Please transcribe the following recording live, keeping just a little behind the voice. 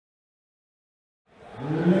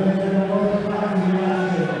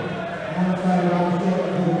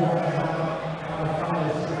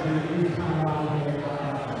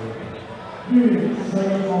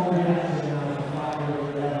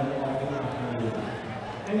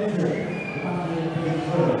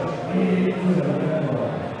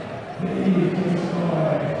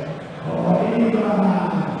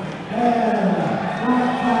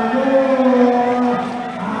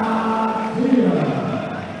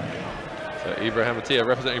Ibrahim Attia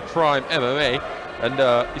representing Prime MMA,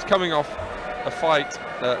 and he's coming off a fight,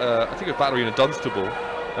 I think it was Ballerina Dunstable,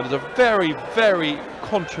 and it was a very, very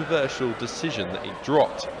controversial decision that he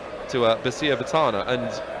dropped to Basia Batana,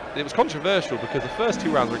 and it was controversial because the first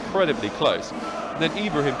 2 rounds were incredibly close, and then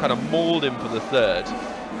Ibrahim kind of mauled him for the third,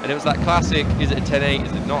 and it was that classic, is it a 10-8,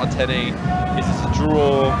 is it not a 10-8, is this a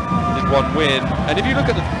draw, is one win? And if you look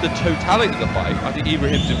at the totality of the fight, I think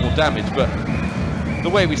Ibrahim did more damage, but the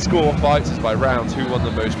way we score fights is by rounds, who won the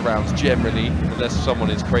most rounds generally, unless someone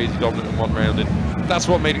is crazy dominant in one round, and that's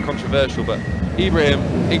what made it controversial. But Ibrahim,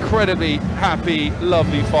 incredibly happy,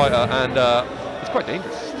 lovely fighter, and it's quite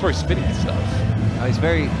dangerous. It's very spinning and stuff. He's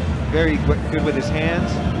very, very good with his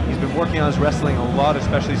hands. He's been working on his wrestling a lot,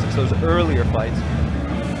 especially since those earlier fights.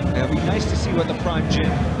 And it'll be nice to see what the Prime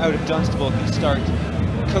Gym out of Dunstable can start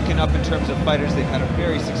cooking up in terms of fighters. They've had a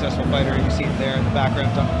very successful fighter. You see him there in the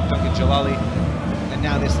background, Duncan Jalali.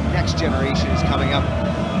 Now this next generation is coming up.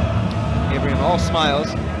 Ibrahim all smiles.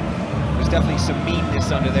 There's definitely some meanness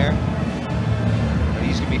under there. But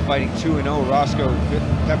he's going to be fighting 2-0 Roscoe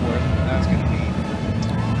Pebworth. That's going to be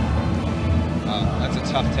that's a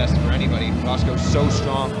tough test for anybody. Roscoe's so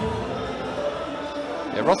strong.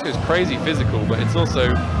 Yeah, Roscoe's crazy physical, but it's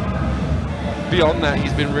also beyond that.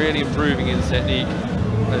 He's been really improving his technique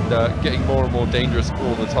and getting more and more dangerous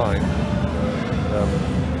all the time.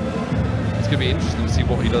 It's going to be interesting to see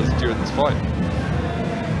what he does during this fight.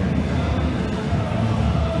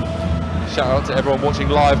 Shout out to everyone watching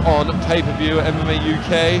live on pay-per-view at MMA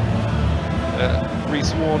UK.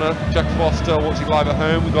 Reese Warner, Jack Foster watching live at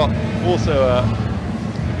home. We've got also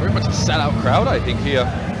very much a sellout crowd, I think, here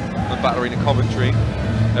on Battle Arena Coventry.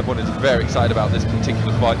 Everyone is very excited about this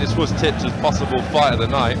particular fight. This was tipped as possible fight of the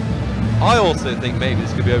night. I also think maybe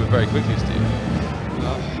this could be over very quickly, Steve.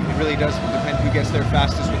 It really does depend who gets there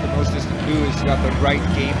fastest with the most distance. Who has got the right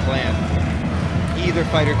game plan. Either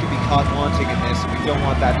fighter could be caught wanting in this, and we don't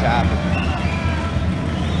want that to happen.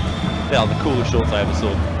 They are the coolest shorts I ever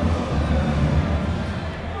saw.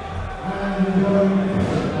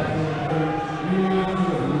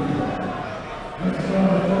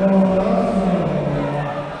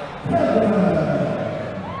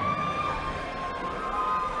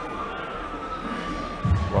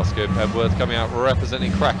 Roscoe Pebworth coming out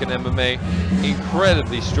representing Kraken MMA,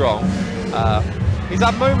 incredibly strong. He's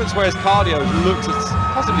had moments where his cardio looks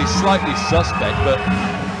possibly slightly suspect, but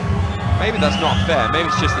maybe that's not fair. Maybe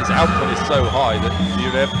it's just his output is so high that you're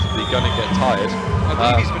inevitably going to get tired. I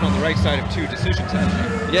believe he's been on the right side of 2 decisions, hasn't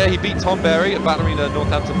he? Yeah, he beat Tom Berry at Battle Arena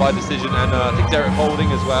Northampton by decision, and I think Derek Holding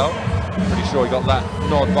as well. Pretty sure he got that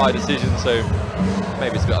nod by decision, so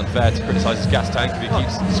maybe it's a bit unfair to criticise his gas tank if he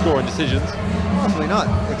keeps scoring decisions. Possibly not.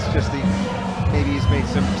 It's just maybe he's made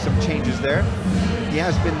some changes there. He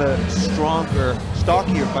has been the stronger,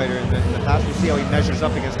 stockier fighter in the past. We'll see how he measures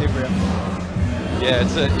up against Ibrahim. Yeah,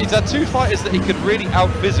 he's had 2 fighters that he could really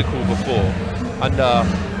out-physical before, and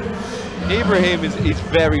Ibrahim is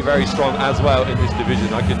very, very strong as well in this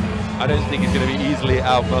division. I don't think he's going to be easily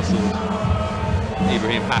out-muscled.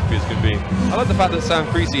 Ibrahim happy as can be. I like the fact that Sam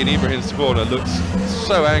Creasy in Ibrahim's corner looks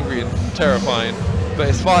so angry and terrifying, but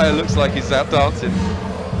his fighter looks like he's out dancing.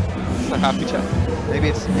 It's a happy chap.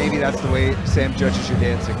 Maybe that's the way Sam judges your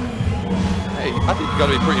dancing. Hey, I think you've got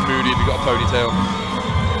to be pretty moody if you've got a ponytail.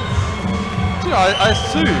 You know, I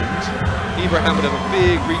assumed Ibrahim would have a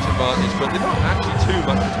big reach advantage, but there's not actually too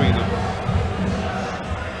much between them.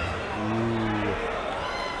 Ooh.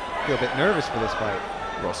 Feel a bit nervous for this fight.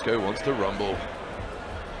 Roscoe wants to rumble.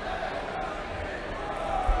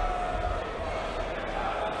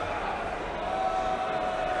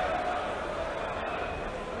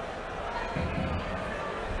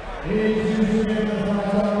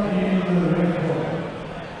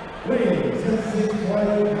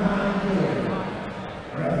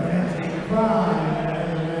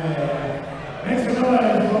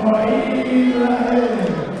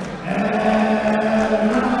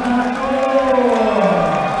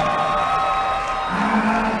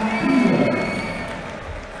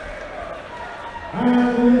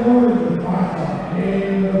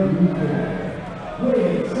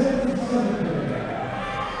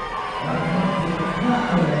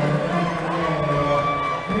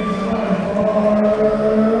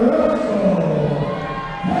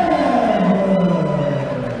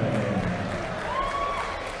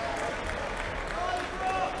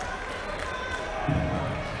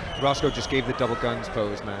 Roscoe just gave the double guns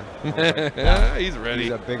pose, man. He's ready.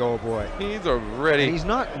 He's a big old boy. He's ready. And he's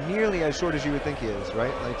not nearly as short as you would think he is,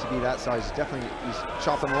 right? Like, to be that size, he's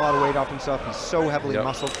chopping a lot of weight off himself. He's so heavily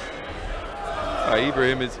muscled.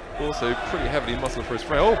 Ibrahim is also pretty heavily muscled for his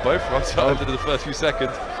frame. Oh, both runs into the first few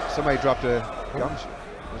seconds. Somebody dropped a gumshoe.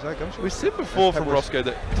 Was that a gumshoe? We've seen before from Roscoe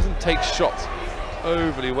that he doesn't take shots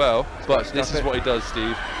overly well, but this is what he does,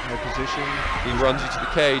 Steve. No position. He runs you to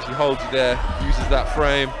the cage, he holds you there, uses that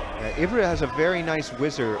frame. Yeah, Ibra has a very nice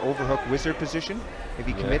overhook whizzer position. If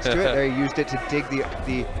he commits to it, there he used it to dig the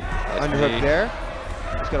underhook there.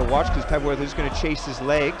 He's got to watch because Pebworth is going to chase his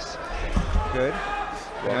legs. Good.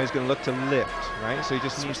 Now he's going to look to lift, right? So he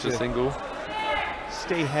just needs to single.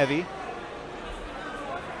 Stay heavy.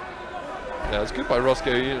 Yeah, it's good by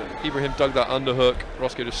Roscoe. Ibrahim dug that underhook.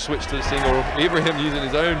 Roscoe just switched to the single. Ibrahim using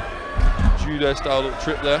his own judo-style little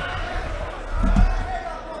trip there.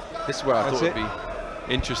 This is where I thought it'd be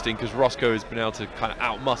interesting because Roscoe has been able to kind of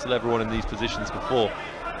outmuscle everyone in these positions before.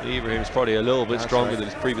 Ibrahim's probably a little bit stronger than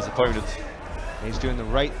his previous opponents. And he's doing the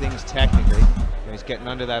right things technically. He's getting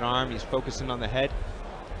under that arm. He's focusing on the head.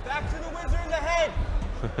 Back to the whizzer in the head.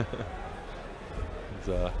 He's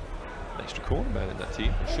an extra corner man in that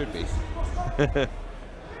team. It should be.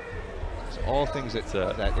 It's all things that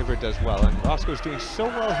Ibra does well. And Roscoe's doing so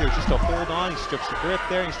well here just to hold on. He strips the grip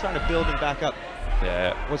there. He's trying to build him back up.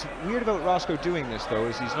 Yeah. What's weird about Roscoe doing this, though,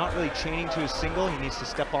 is he's not really chaining to his single. He needs to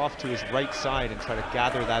step off to his right side and try to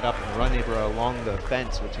gather that up and run Ibra along the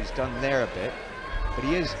fence, which he's done there a bit. But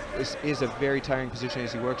he is a very tiring position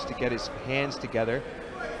as he works to get his hands together.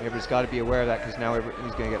 Ibra's got to be aware of that because now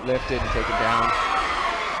he's going to get lifted and taken down.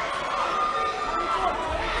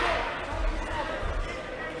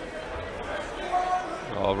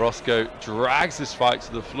 Oh, Roscoe drags this fight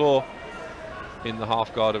to the floor in the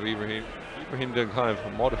half guard of Ibrahim. Ibrahim doing kind of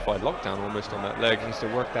a modified lockdown almost on that leg. He needs to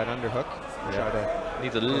work that underhook. Yeah. Try to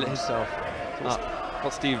needs to lift himself up.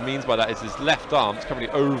 What Steve means by that is his left arm is currently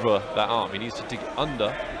over that arm. He needs to dig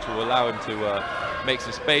under, which will allow him to make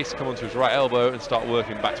some space, come onto his right elbow and start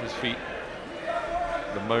working back to his feet.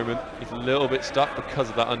 At the moment, he's a little bit stuck because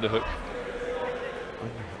of that underhook.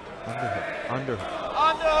 Underhook.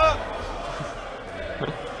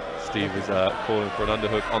 Steve is calling for an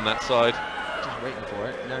underhook on that side. Just waiting for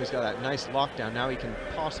it. Now he's got that nice lockdown. Now he can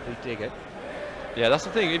possibly dig it. Yeah, that's the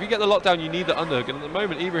thing. If you get the lockdown, you need the underhook. And at the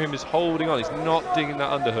moment, Ibrahim is holding on. He's not digging that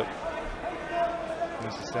underhook. He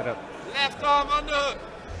needs to set up. Left arm underhook.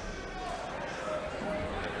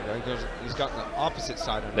 He's got the opposite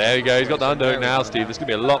side. There you go. He's got the underhook now, Steve. This is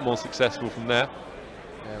going to be a lot more successful from there.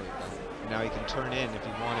 There we go. Now he can turn in if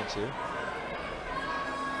he wanted to.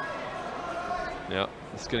 Yeah,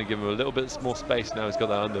 it's going to give him a little bit more space now. He's got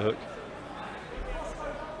that underhook.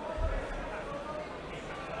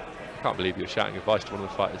 I can't believe you're shouting advice to one of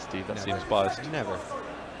the fighters, Steve. That seems biased. Never.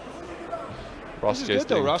 Roscoe's this is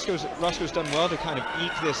good though. Roscoe's done well to kind of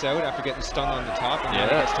eke this out after getting stung on the top. And yeah,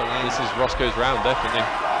 now he gets to land. This is Roscoe's round, definitely.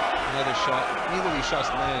 Another shot. Neither of these shots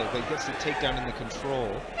landed, but he gets the takedown in the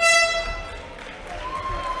control.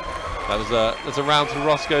 That's a round to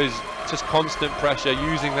Roscoe's just constant pressure,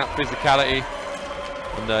 using that physicality.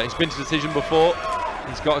 And he's been to decision before.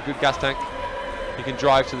 He's got a good gas tank. He can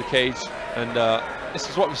drive to the cage, and this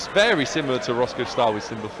is what was very similar to Roscoe's style we've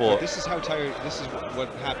seen before. This is how tired. This is what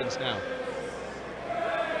happens now.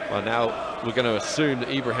 Well, now we're going to assume that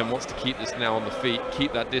Ibrahim wants to keep this now on the feet,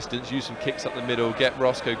 keep that distance, use some kicks up the middle, get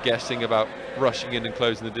Roscoe guessing about rushing in and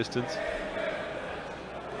closing the distance.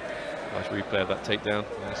 Nice replay of that takedown.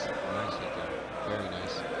 Nice takedown. Very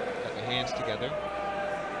nice. Got the hands together.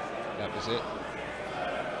 That was it.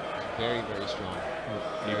 Very, very strong.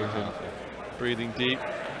 Very powerful. Breathing deep.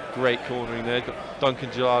 Great cornering there. Got Duncan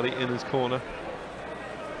Jalali in his corner.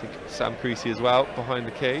 I think Sam Creasy as well behind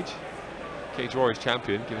the cage. Cage Warriors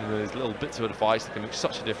champion, giving him those little bits of advice that can make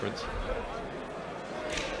such a difference.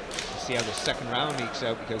 We'll see how the second round ekes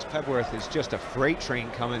out because Pebworth is just a freight train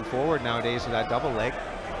coming forward nowadays with that double leg.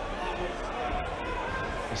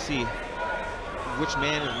 We'll see which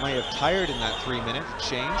man might have tired in that 3-minute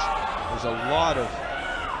change. There's a lot of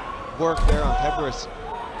work there on Pebworth's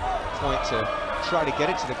point to try to get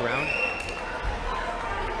it to the ground.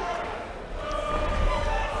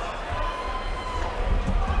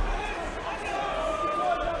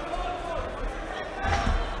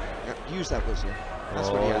 Use that whizzer. That's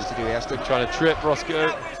what he has to do. He has to trying to trip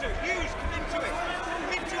Roscoe.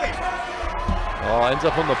 Oh, ends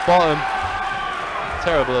up on the bottom.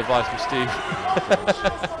 Terrible advice from Steve.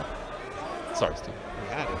 Sorry, Steve.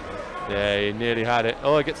 He had it. Yeah, he nearly had it.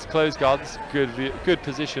 Oh, he gets the close guard. That's a good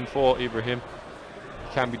position for Ibrahim.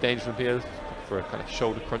 He can be dangerous from here. for a kind of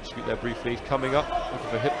shoulder crunch sweep there briefly. He's coming up, looking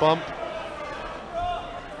for a hip bump.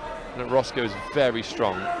 And Roscoe is very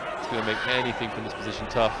strong. He's going to make anything from this position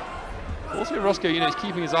tough. Also, Roscoe, you know, he's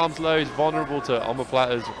keeping his arms low. He's vulnerable to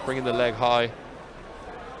omoplatas, bringing the leg high.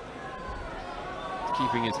 He's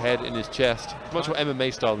keeping his head in his chest. It's much more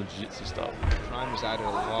MMA style than jiu-jitsu style. Prime has added a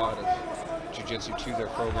lot of jiu-jitsu to their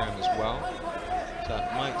program as well. So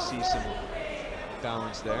I might see some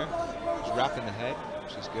balance there. He's wrapping the head,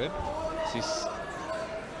 which is good. He's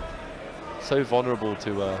so vulnerable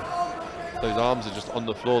to those arms are just on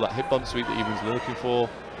the floor. That hip bump sweep that Ibrahim's looking for.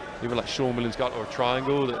 Even like Sean Williams got or a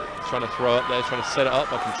triangle that he's trying to throw up there, trying to set it up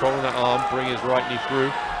by controlling that arm, bring his right knee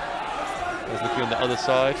through. He's looking on the other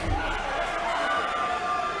side.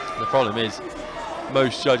 The problem is,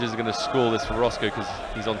 most judges are going to score this for Roscoe because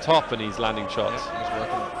he's on top and he's landing shots. Yeah, he's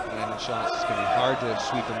working, landing shots. It's going to be hard to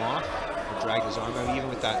sweep him off or drag his arm out, even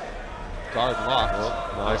with that guard locked.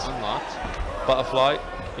 Oh, nice. Unlocked. Butterfly.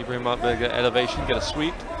 Ibrahim might be able to get elevation, get a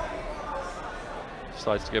sweep.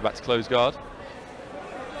 Decides to go back to close guard.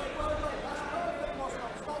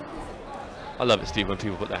 I love it, Steve, when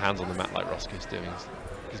people put their hands on the mat like Roscoe's doing.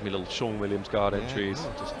 It gives me little Sean Williams guard entries.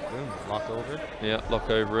 No, just boom, lock over it. Yeah, lock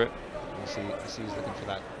over it. You see he's looking for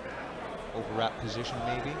that overwrap position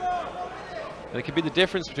maybe. And it could be the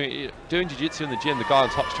difference between doing jiu-jitsu in the gym. The guy on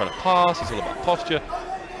top's trying to pass. It's all about posture.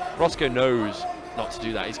 Roscoe knows not to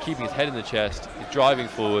do that. He's keeping his head in the chest. He's driving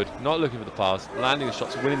forward, not looking for the pass, landing the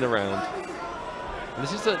shots, winning the round. And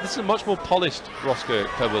this is a much more polished Roscoe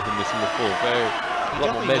Pebworth than this in the fall. Very He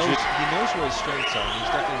knows where his strengths are, and he's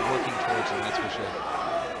definitely working towards them, that's for sure.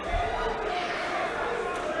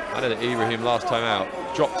 I know that Ibrahim last time out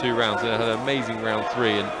dropped 2 rounds and had an amazing round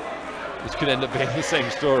 3, and this could end up being the same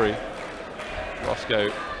story.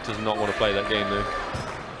 Roscoe does not want to play that game though.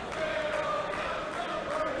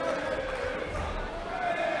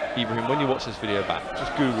 Ibrahim, when you watch this video back,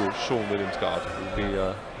 just Google Sean Williams guard. It will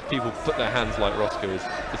be people put their hands like Roscoe.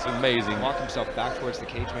 It's amazing. Walk himself back towards the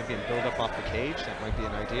cage maybe and build up off the cage. That might be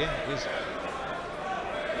an idea. It is.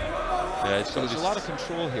 Yeah, so there's a lot of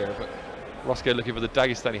control here, but Roscoe looking for the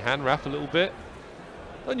Dagestani hand wrap a little bit.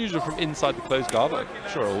 Unusual from inside the closed guard, but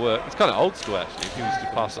I'm sure it'll work. It's kind of old school actually. If he wants to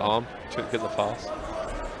pass the arm to get the pass.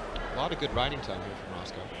 A lot of good riding time here from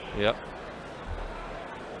Roscoe. Yep.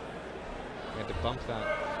 We had to bump that.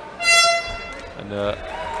 And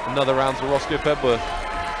another round for Roscoe Pebworth.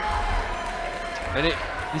 And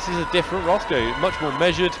this is a different Roscoe, much more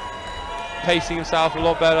measured, pacing himself a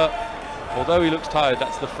lot better. Although he looks tired,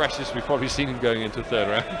 that's the freshest we've probably seen him going into 3rd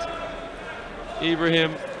round.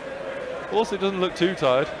 Ibrahim also doesn't look too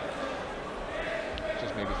tired.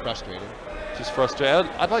 Just maybe frustrated. Just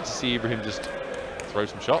frustrated. I'd like to see Ibrahim just throw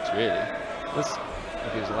some shots, really.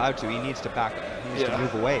 If he was allowed to, he needs to back up. He needs to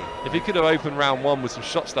move away. If he could have opened round 1 with some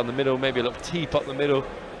shots down the middle, maybe a little teep up the middle,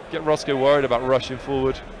 get Roscoe worried about rushing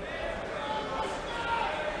forward.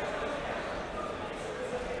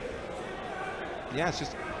 Yeah, it's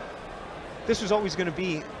just, this was always going to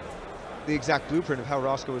be the exact blueprint of how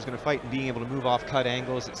Roscoe was going to fight, and being able to move off cut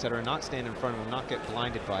angles, etc., not stand in front of him, not get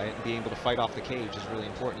blinded by it, and being able to fight off the cage is really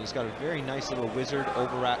important. He's got a very nice little wizard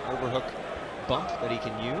overhook bump that he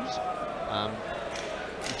can use.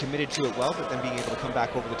 He committed to it well, but then being able to come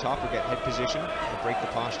back over the top or get head position or break the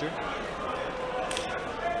posture.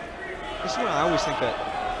 This is when I always think that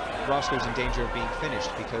Roscoe's in danger of being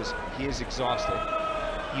finished, because he is exhausted.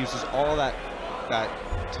 He uses all that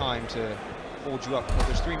time to hold you up. Well,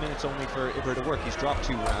 there's 3 minutes only for Ibra to work. He's dropped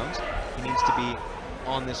 2 rounds. He needs to be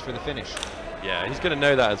on this for the finish. Yeah, he's going to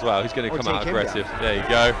know that as well. He's going to come out aggressive. There you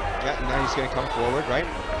go. Yeah, and now he's going to come forward, right?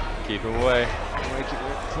 Keep him away.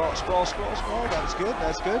 Scroll. That's good.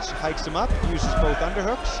 That's good. Hikes him up. Uses both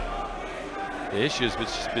underhooks. The issue has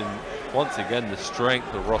just been, once again, the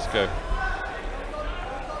strength of Roscoe.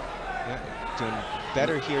 Yeah, doing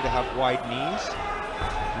better here to have wide knees.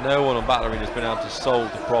 No one on Battle Arena has been able to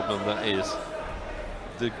solve the problem that is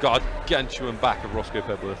the gargantuan back of Roscoe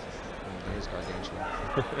Pebworth. That is gargantuan.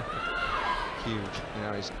 Huge.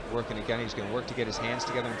 Now he's working again. He's going to work to get his hands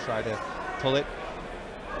together and try to pull it.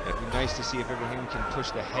 It'd be nice to see if Ibrahim can push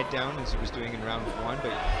the head down as he was doing in round 1,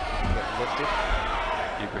 but he can get lifted.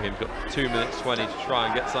 Ibrahim's got 2 minutes 20 to try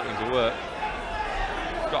and get something to work.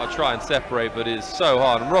 Got to try and separate, but it's so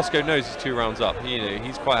hard. And Roscoe knows he's 2 rounds up.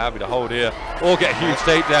 He's quite happy to hold here or get a huge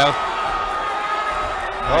takedown.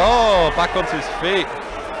 Oh, back onto his feet.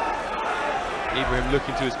 Ibrahim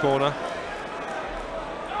looking to his corner.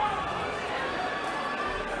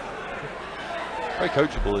 Very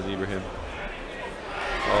coachable is Ibrahim.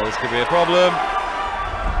 Oh, this could be a problem.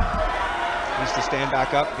 Needs to stand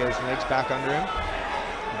back up, get his legs back under him.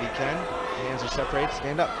 If he can, hands are separated,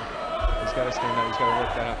 stand up. He's He's got to stand out. He's got to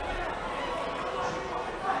work that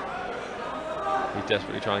up. He's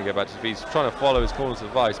desperately trying to get back to his feet. He's trying to follow his corner's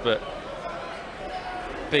advice, but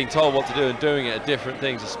being told what to do and doing it are different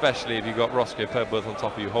things, especially if you've got Roscoe Pebworth on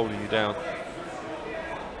top of you, holding you down.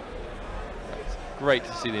 It's great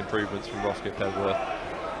to see the improvements from Roscoe Pebworth.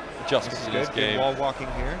 Adjustments in this game. Wall walking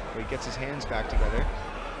here, where he gets his hands back together.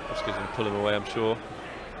 Roscoe's going to pull him away, I'm sure.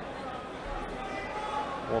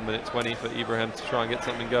 1 minute 20 for Ibrahim to try and get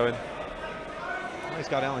something going. Well, he's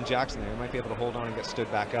got Alan Jackson there. He might be able to hold on and get stood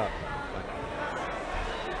back up. But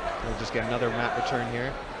we'll just get another mat return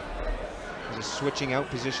here. There's a switching out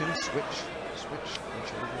position. Switch.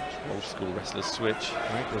 Old school wrestler switch.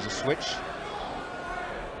 Right, there's a switch.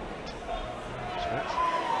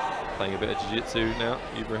 Playing a bit of jiu-jitsu now,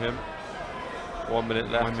 Ibrahim. 1 minute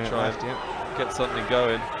left. 1 minute to try left, and get something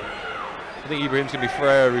going. I think Ibrahim's going to be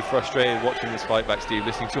very frustrated watching this fight back, Steve,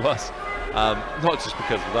 listening to us. Not just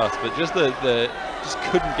because of us, but just just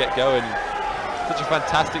couldn't get going. Such a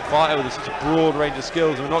fantastic fighter with such a broad range of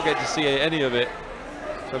skills, and we're not getting to see any of it.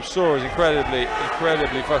 So I'm sure it's incredibly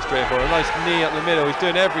frustrating for him. A nice knee up the middle. He's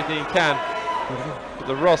doing everything he can. But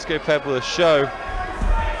the Roscoe Pebworth show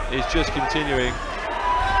is just continuing.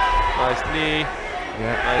 Nice knee.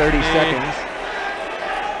 Yeah, nice 30 knee. seconds.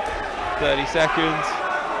 30 seconds.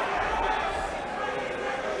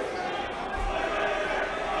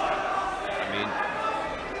 I mean,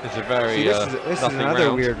 it's a very See, this is another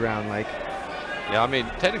round. weird round. Like, yeah, I mean,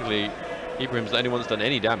 technically, Ibrahim's the only one that's done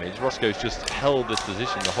any damage. Roscoe's just held this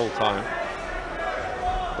position the whole time.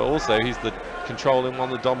 But also, he's the controlling one,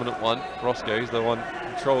 the dominant one. Roscoe's the one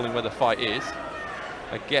controlling where the fight is.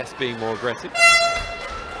 I guess being more aggressive.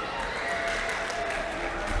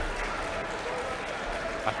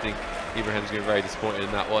 I think Ibrahim's going to be very disappointed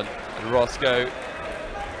in that one. And Roscoe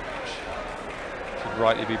should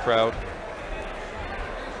rightly be proud.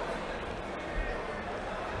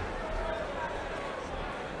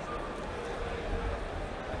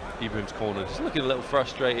 Ibrahim's corner, just looking a little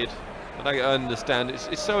frustrated. And I understand,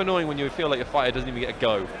 it's so annoying when you feel like your fighter doesn't even get a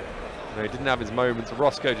go. You know, he didn't have his moments.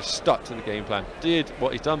 Roscoe just stuck to the game plan. Did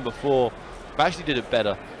what he's done before, but actually did it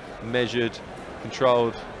better. Measured,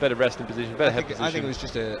 controlled, better resting position, better head position. I think it was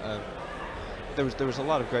just there was a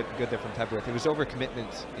lot of good there from Pebworth. It was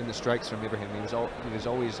overcommitment in the strikes from Ibrahim. He was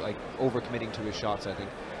always like overcommitting to his shots. I think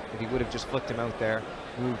if he would have just flicked him out there,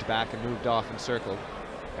 moved back and moved off and circled,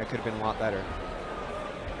 that could have been a lot better.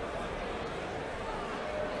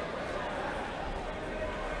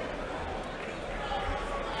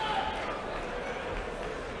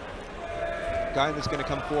 Guy that's going to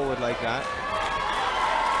come forward like that,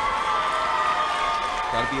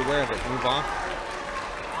 got to be aware of it. Move off.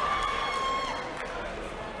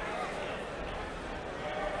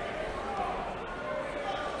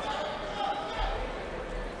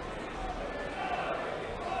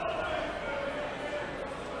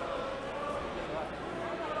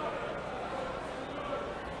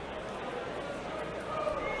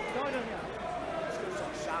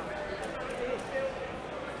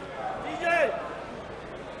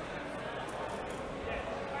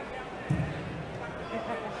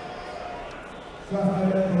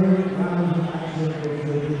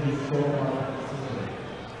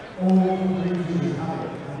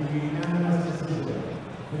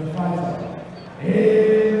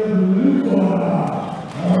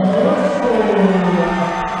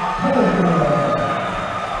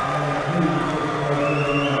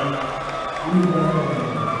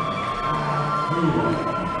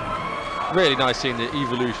 Really nice seeing the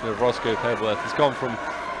evolution of Roscoe Pebworth. He's gone from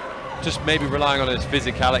just maybe relying on his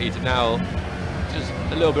physicality to now just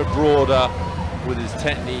a little bit broader with his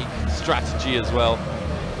technique, strategy as well.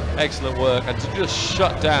 Excellent work, and to just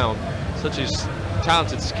shut down such a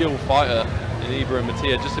talented, skilled fighter in Ibrahim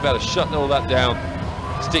Attia, just about to shut all that down,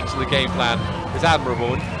 stick to the game plan, is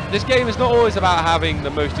admirable. And this game is not always about having the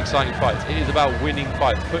most exciting fights. It is about winning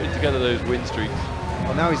fights, putting together those win streaks.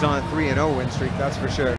 Well, now he's on a 3-0 win streak, that's for sure.